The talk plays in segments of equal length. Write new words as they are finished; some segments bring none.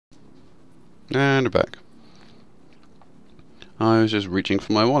And back. I was just reaching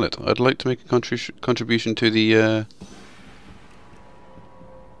for my wallet. I'd like to make a contribution to the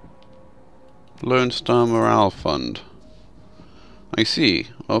Lone Star Morale Fund. I see.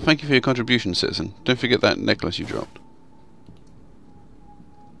 Well, thank you for your contribution, citizen. Don't forget that necklace you dropped.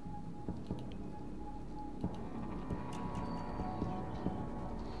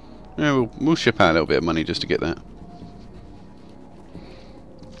 Yeah, we'll ship out a little bit of money just to get that.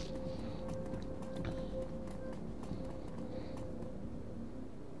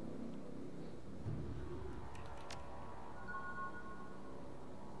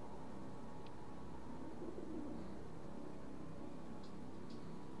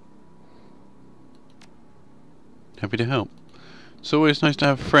 Happy to help. It's always nice to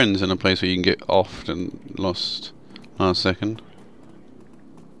have friends in a place where you can get offed and lost last second.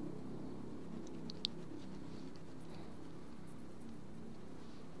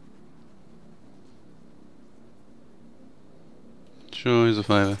 Sure, here's a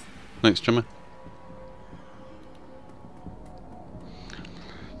favour. Thanks, Trimmer.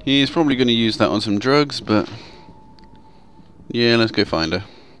 He's probably going to use that on some drugs, but yeah, let's go find her.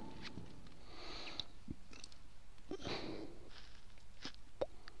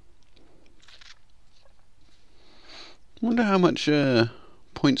 Wonder how much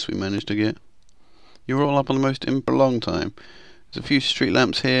points we managed to get. You were all up on the most imp a long time. There's a few street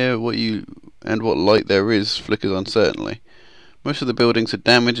lamps here. What light there is flickers uncertainly. Most of the buildings are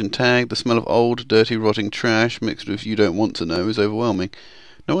damaged and tagged. The smell of old, dirty, rotting trash mixed with you don't want to know is overwhelming.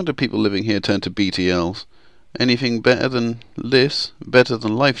 No wonder people living here turn to BTLs. Anything better than this, better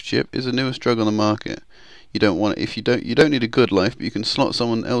than Life Chip, is the newest drug on the market. You don't need a good life, but you can slot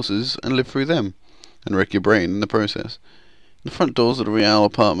someone else's and live through them, and wreck your brain in the process. The front doors of the Real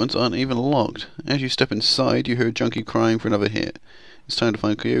apartments aren't even locked. As you step inside, you hear a junkie crying for another hit. It's time to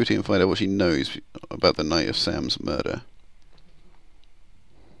find Coyote and find out what she knows about the night of Sam's murder.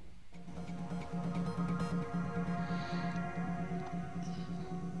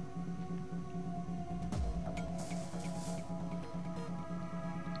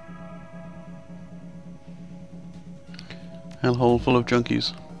 Hellhole full of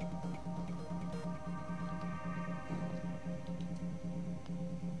junkies.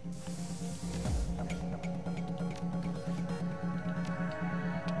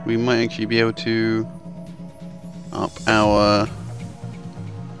 We might actually be able to up our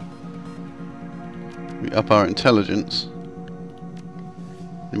intelligence.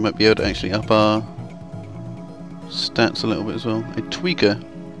 We might be able to actually up our stats a little bit as well. A tweaker.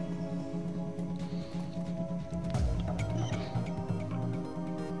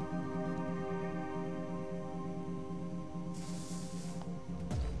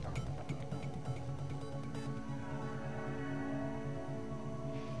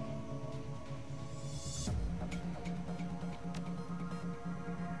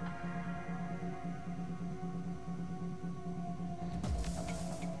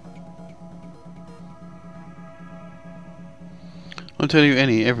 I'll tell you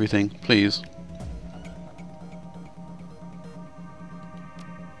everything, please.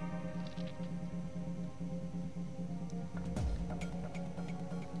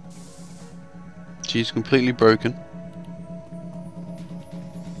 She's completely broken.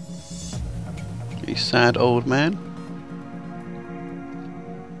 A sad old man.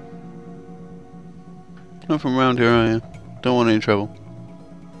 Not from around here, are you? Don't want any trouble.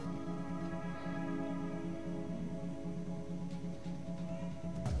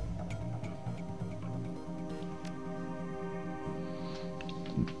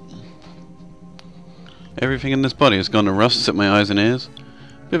 Everything in this body has gone to rust except my eyes and ears.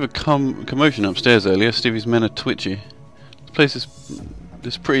 Bit of a commotion upstairs earlier. Stevie's men are twitchy.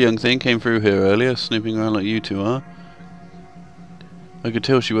 This pretty young thing came through here earlier, snooping around like you two are. I could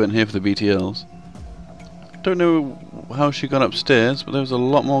tell she weren't here for the BTLs. Don't know how she got upstairs, but there was a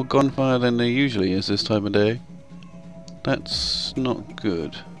lot more gunfire than there usually is this time of day. That's not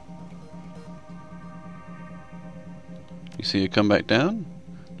good. You see her come back down?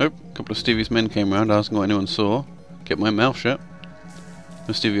 Nope, a couple of Stevie's men came around asking what anyone saw. Kept my mouth shut.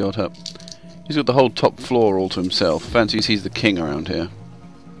 No Stevie old up. He's got the whole top floor all to himself. Fancies he's the king around here.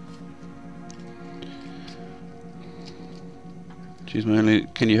 She's my only...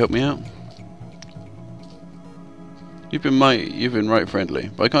 Can you help me out? You've been right friendly,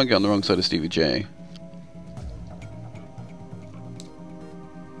 but I can't get on the wrong side of Stevie J.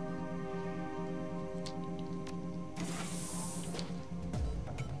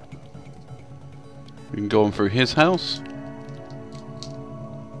 We can go on through his house.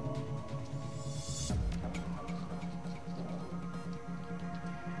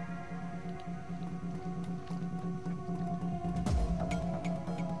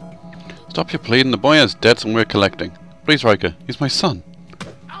 Stop your pleading. The boy has debts and we're collecting. Please, Riker. He's my son.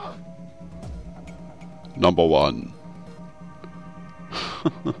 Number one.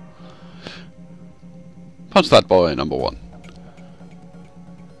 Punch that boy, number one.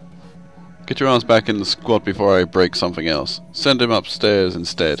 Get your arms back in the squad before I break something else. Send him upstairs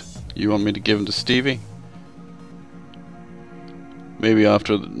instead. You want me to give him to Stevie? Maybe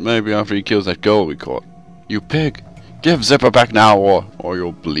after he kills that girl we caught. You pig! Give Zipper back now, or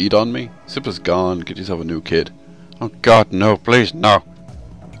you'll bleed on me. Zipper's gone. Get yourself a new kid. Oh God, no! Please, no!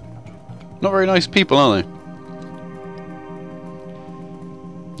 Not very nice people, are they?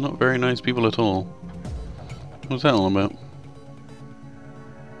 Not very nice people at all. What's that all about?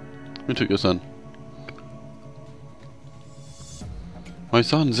 Who took your son? My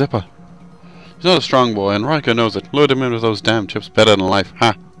son, Zipper. He's not a strong boy, and Riker knows it. Load him in with those damn chips. Better than life.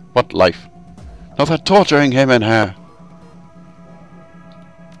 Ha! What life? Now they're torturing him in here.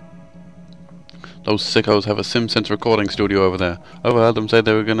 Those sickos have a SimSense recording studio over there. I overheard them say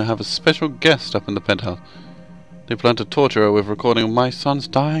they were going to have a special guest up in the penthouse. They plan to torture her with recording of my son's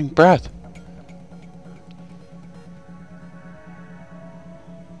dying breath.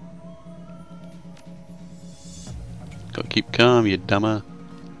 Gotta keep calm, you dumber.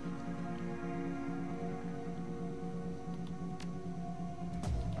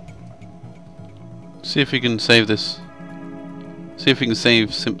 See if we can save this. See if we can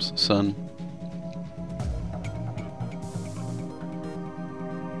save Simp's son.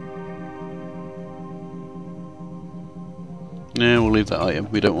 No, we'll leave that item.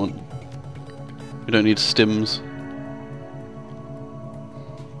 We don't need stims.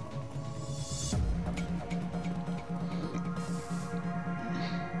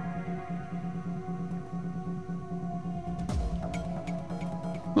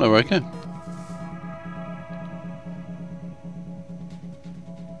 Hello, Riker.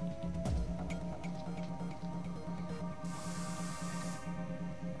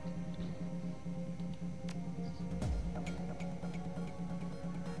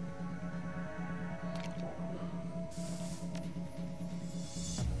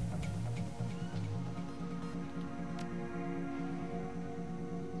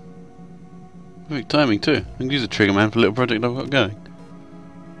 Perfect timing too. I can use a trigger man for a little project I've got going.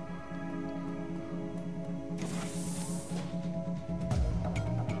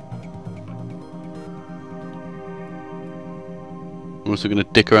 I'm also going to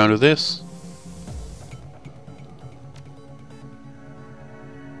dick around with this.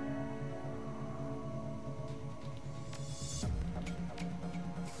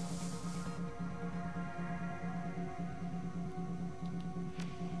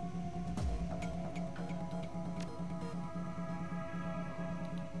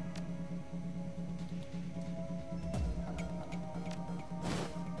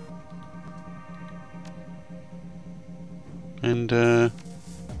 And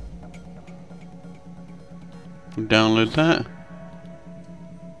download that,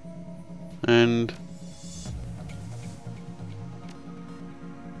 and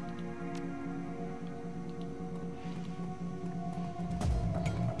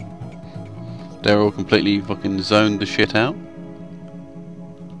they're all completely fucking zoned the shit out.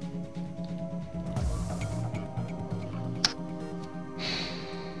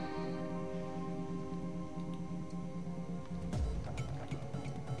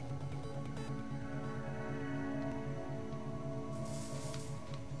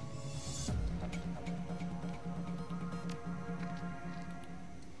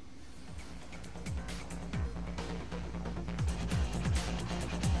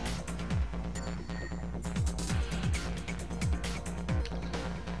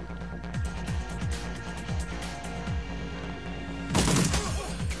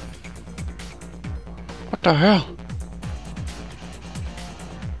 What the hell?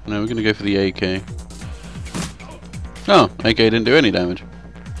 No, we're gonna go for the AK. Oh, AK didn't do any damage.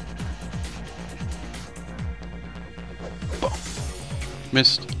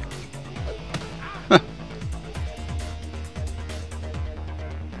 Missed.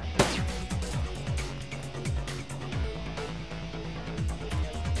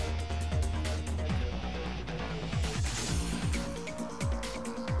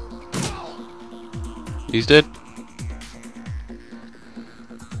 He's dead.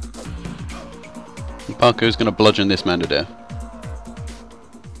 And Parker's gonna bludgeon this man to death.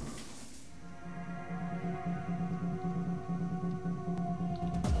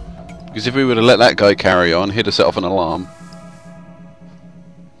 Because if we were to let that guy carry on, he'd have set off an alarm.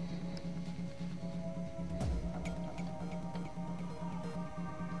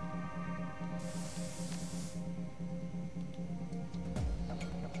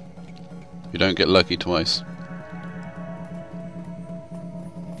 You don't get lucky twice.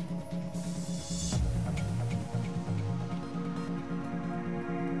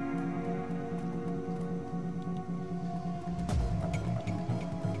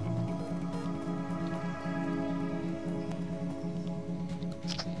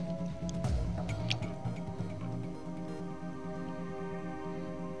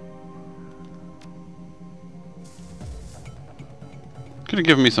 Could have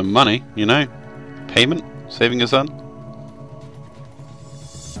given me some money, you know? Payment? Saving your son?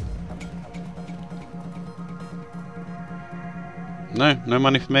 No, no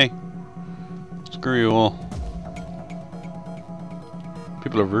money for me. Screw you all.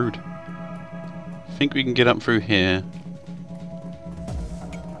 People are rude. Think we can get up through here.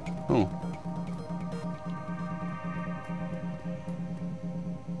 Oh.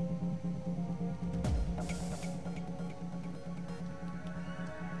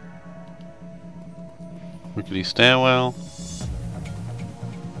 Rickety stairwell.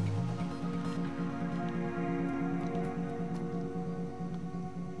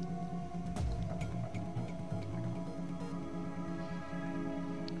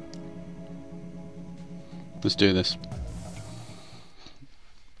 Let's do this.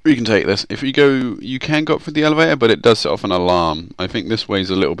 We can take this. If you go, you can go up through the elevator, but it does set off an alarm. I think this way's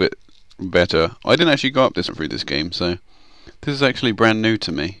a little bit better. I didn't actually go up this and through this game, so this is actually brand new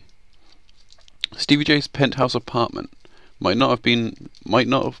to me. Stevie J's penthouse apartment might not have been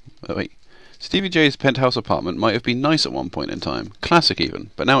Stevie J's penthouse apartment might have been nice at one point in time, classic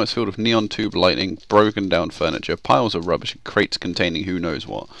even, but now it's filled with neon tube lighting, broken down furniture, piles of rubbish, and crates containing who knows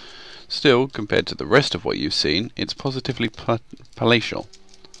what. Still, compared to the rest of what you've seen, it's positively palatial.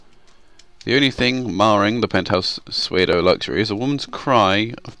 The only thing marring the penthouse pseudo luxury is a woman's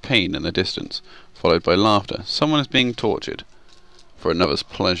cry of pain in the distance, followed by laughter. Someone is being tortured for another's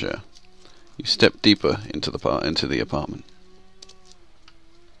pleasure. You step deeper into the apartment.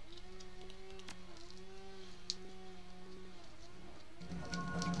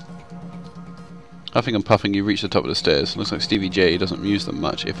 Huffing and puffing, you reach the top of the stairs. Looks like Stevie J doesn't use them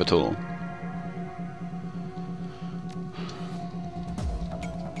much, if at all.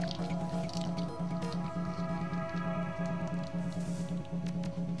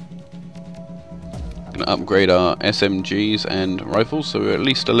 Gonna upgrade our SMGs and rifles, so we're at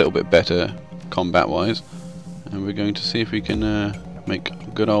least a little bit better combat-wise. And we're going to see if we can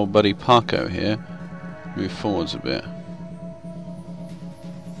make good old buddy Parko here move forwards a bit.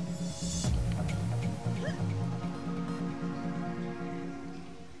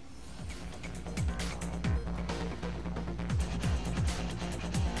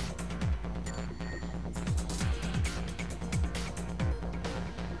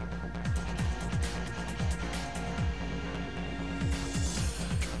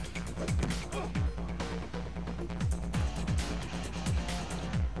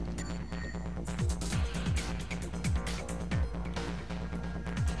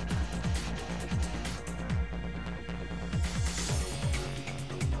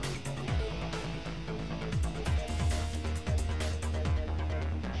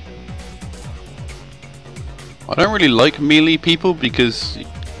 I don't really like melee people because...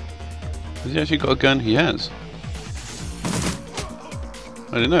 Has he actually got a gun? He has.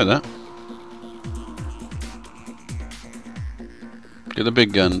 I didn't know that. Get the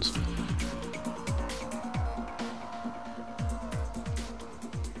big guns.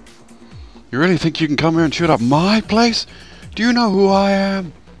 You really think you can come here and shoot up my place? Do you know who I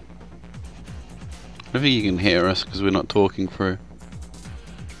am? I don't think you can hear us because we're not talking through.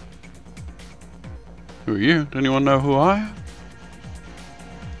 Who are you? Does anyone know who I am?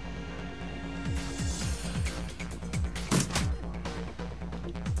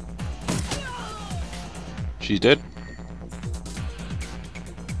 She's dead.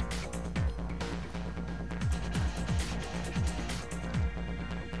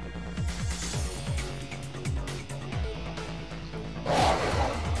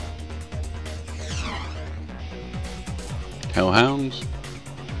 Hellhounds.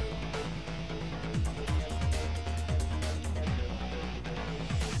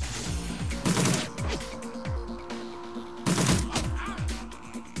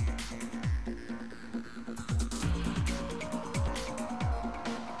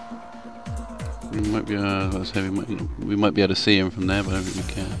 We might be, let's say we might be able to see him from there, but I don't think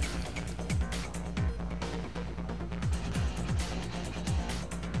we can.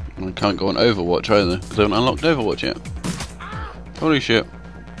 And I can't go on Overwatch either, because I haven't unlocked Overwatch yet. Holy shit.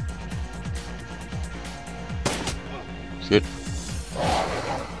 Good.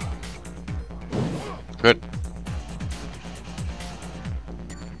 Good.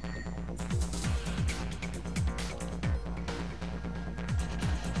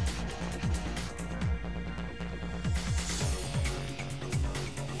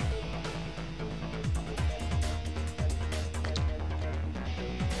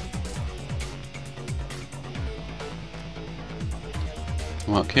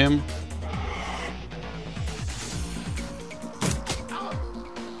 Mark him.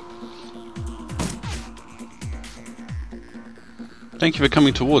 Thank you for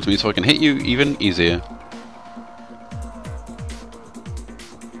coming towards me so I can hit you even easier.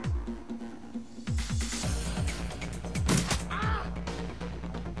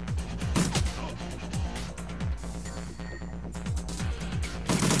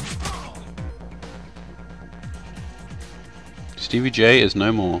 Stevie J is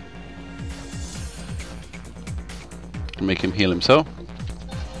no more. Can make him heal himself.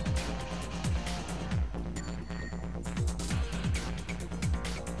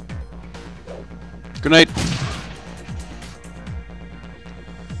 Grenade!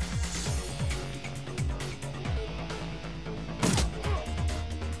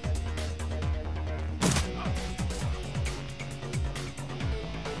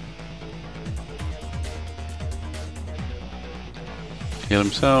 Heal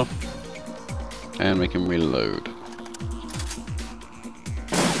himself. And make him reload.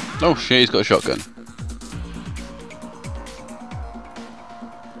 Oh shit, he's got a shotgun.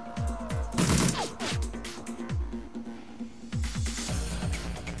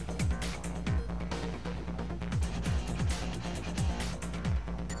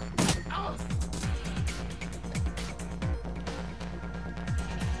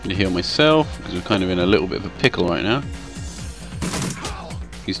 To heal myself because we're kind of in a little bit of a pickle right now.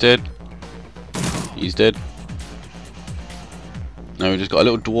 He's dead. He's dead. Now we've just got a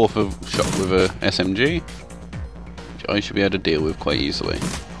little dwarf of shot with a SMG, which I should be able to deal with quite easily.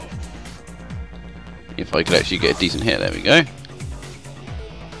 If I could actually get a decent hit, there we go.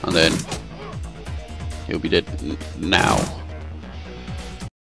 And then he'll be dead now.